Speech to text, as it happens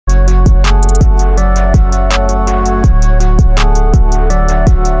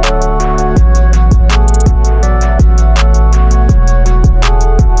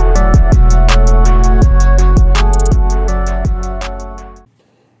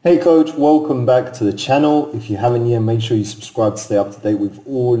Hey coach, welcome back to the channel. If you haven't yet, make sure you subscribe to stay up to date with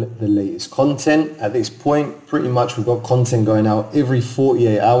all the latest content. At this point, pretty much we've got content going out every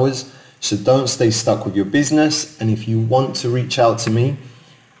 48 hours, so don't stay stuck with your business. And if you want to reach out to me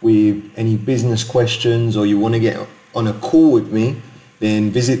with any business questions or you want to get on a call with me, then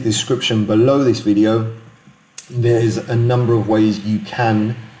visit the description below this video. There's a number of ways you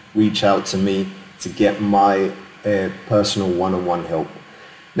can reach out to me to get my personal one-on-one help.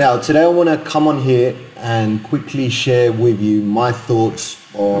 Now, today I want to come on here and quickly share with you my thoughts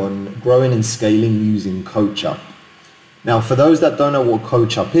on growing and scaling using CoachUp. Now, for those that don't know what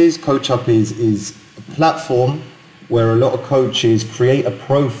CoachUp is a platform where a lot of coaches create a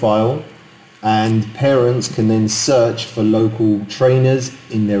profile and parents can then search for local trainers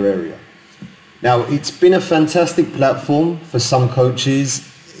in their area. Now, it's been a fantastic platform for some coaches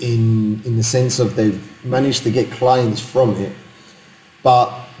in the sense of they've managed to get clients from it.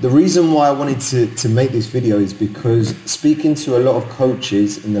 But the reason why I wanted to make this video is because speaking to a lot of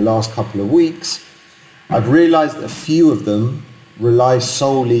coaches in the last couple of weeks, I've realized a few of them rely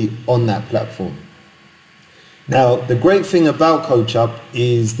solely on that platform. Now, the great thing about CoachUp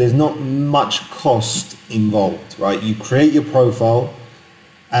is there's not much cost involved, right? You create your profile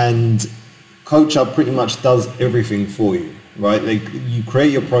and CoachUp pretty much does everything for you, right? Like you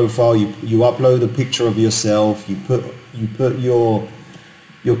create your profile, you upload a picture of yourself, you put your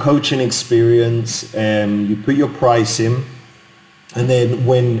coaching experience, you put your pricing, and then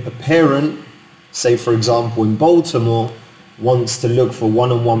when a parent, say for example in Baltimore, wants to look for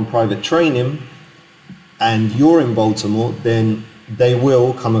one-on-one private training and you're in Baltimore, then they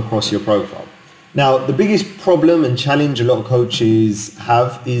will come across your profile. Now, the biggest problem and challenge a lot of coaches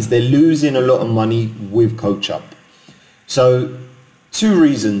have is they're losing a lot of money with CoachUp. So two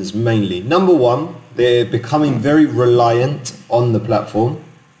reasons mainly. Number one, they're becoming very reliant on the platform,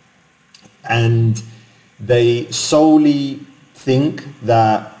 and they solely think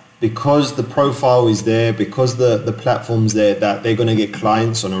that because the profile is there, because the platform's there, that they're going to get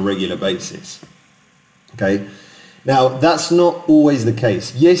clients on a regular basis. Okay. Now, that's not always the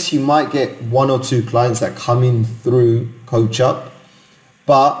case. Yes, you might get one or two clients that come in through CoachUp,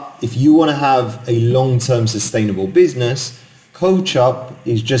 but if you want to have a long-term sustainable business, CoachUp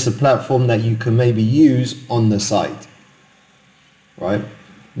is just a platform that you can maybe use on the side, right?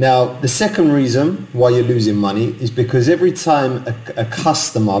 Now, the second reason why you're losing money is because every time a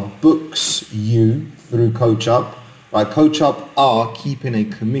customer books you through CoachUp, right, CoachUp are keeping a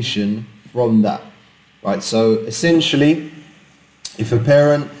commission from that, right? So essentially, if a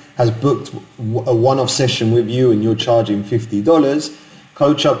parent has booked a one-off session with you and you're charging $50,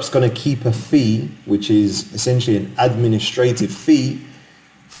 CoachUp's going to keep a fee, which is essentially an administrative fee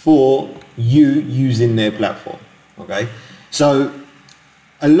for you using their platform, okay? So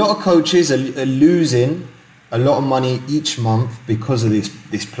a lot of coaches are losing a lot of money each month because of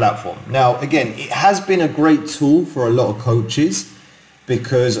this platform. Now, again, it has been a great tool for a lot of coaches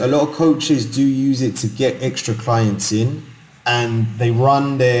because a lot of coaches do use it to get extra clients in, and they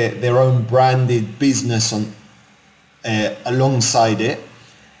run their own branded business on alongside it.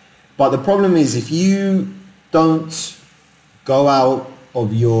 But the problem is if you don't go out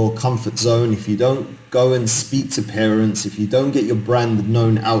of your comfort zone, if you don't go and speak to parents, if you don't get your brand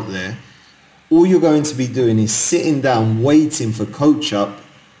known out there, all you're going to be doing is sitting down waiting for CoachUp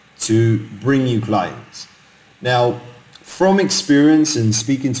to bring you clients. Now, from experience and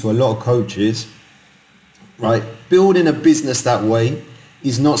speaking to a lot of coaches, right, building a business that way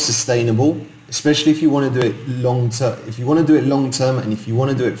is not sustainable, especially if you want to do it long term. If you want to do it long term and if you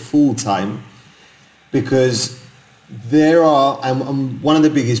want to do it full time, because there are, and one of the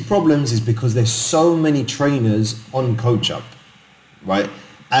biggest problems is because there's so many trainers on CoachUp, right?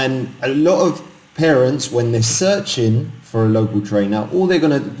 And a lot of parents, when they're searching for a local trainer, all they're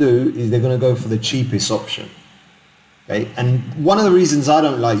going to do is they're going to go for the cheapest option. Okay? And one of the reasons I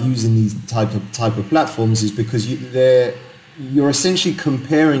don't like using these type of platforms is because you're essentially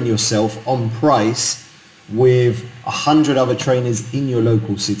comparing yourself on price with 100 other trainers in your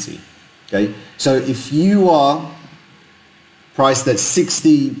local city. Okay? So if you are priced at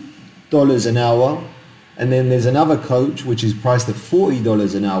 $60 an hour, and then there's another coach which is priced at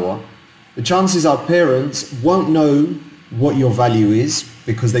 $40 an hour, the chances are parents won't know what your value is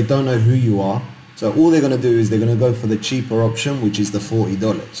because they don't know who you are. So all they're going to do is they're going to go for the cheaper option, which is the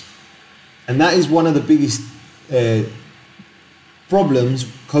 $40. And that is one of the biggest problems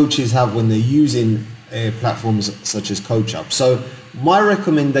coaches have when they're using platforms such as CoachUp. So my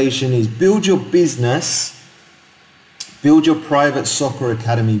recommendation is build your business, build your private soccer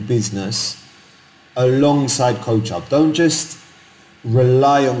academy business alongside CoachUp. Don't just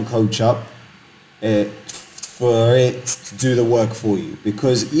rely on CoachUp for it to do the work for you,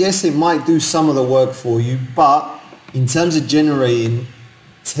 because yes, it might do some of the work for you, but in terms of generating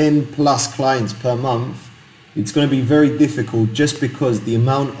 10 plus clients per month, it's going to be very difficult, just because the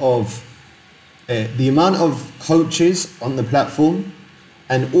amount of coaches on the platform,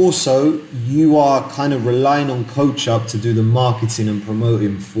 and also you are kind of relying on CoachUp to do the marketing and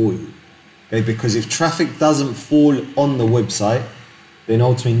promoting for you. Okay, because if traffic doesn't fall on the website, then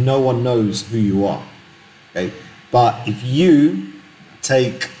ultimately no one knows who you are. Okay, but if you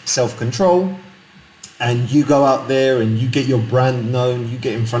take self-control and you go out there and you get your brand known, you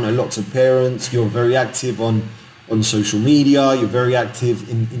get in front of lots of parents, you're very active on social media, you're very active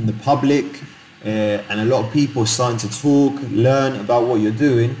in the public, and a lot of people are starting to talk, learn about what you're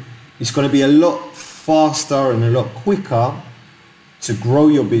doing, it's going to be a lot faster and a lot quicker to grow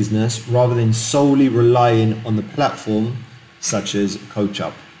your business rather than solely relying on the platform such as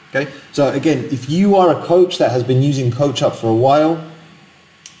CoachUp. Okay, so again, if you are a coach that has been using CoachUp for a while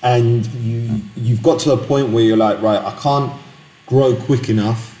and you've got to a point where you're like, right, I can't grow quick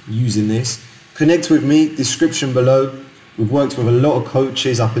enough using this, connect with me, description below. We've worked with a lot of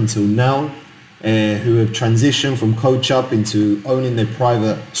coaches up until now who have transitioned from CoachUp into owning their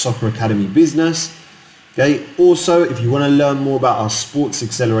private soccer academy business. Okay. Also, if you want to learn more about our Sports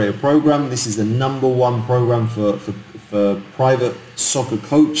Accelerator program, this is the #1 program for private soccer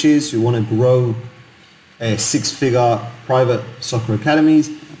coaches who want to grow 6-figure private soccer academies.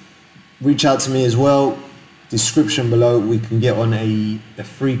 Reach out to me as well. Description below. We can get on a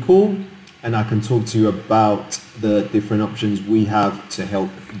free call and I can talk to you about the different options we have to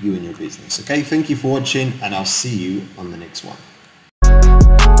help you in your business. Okay, thank you for watching and I'll see you on the next one.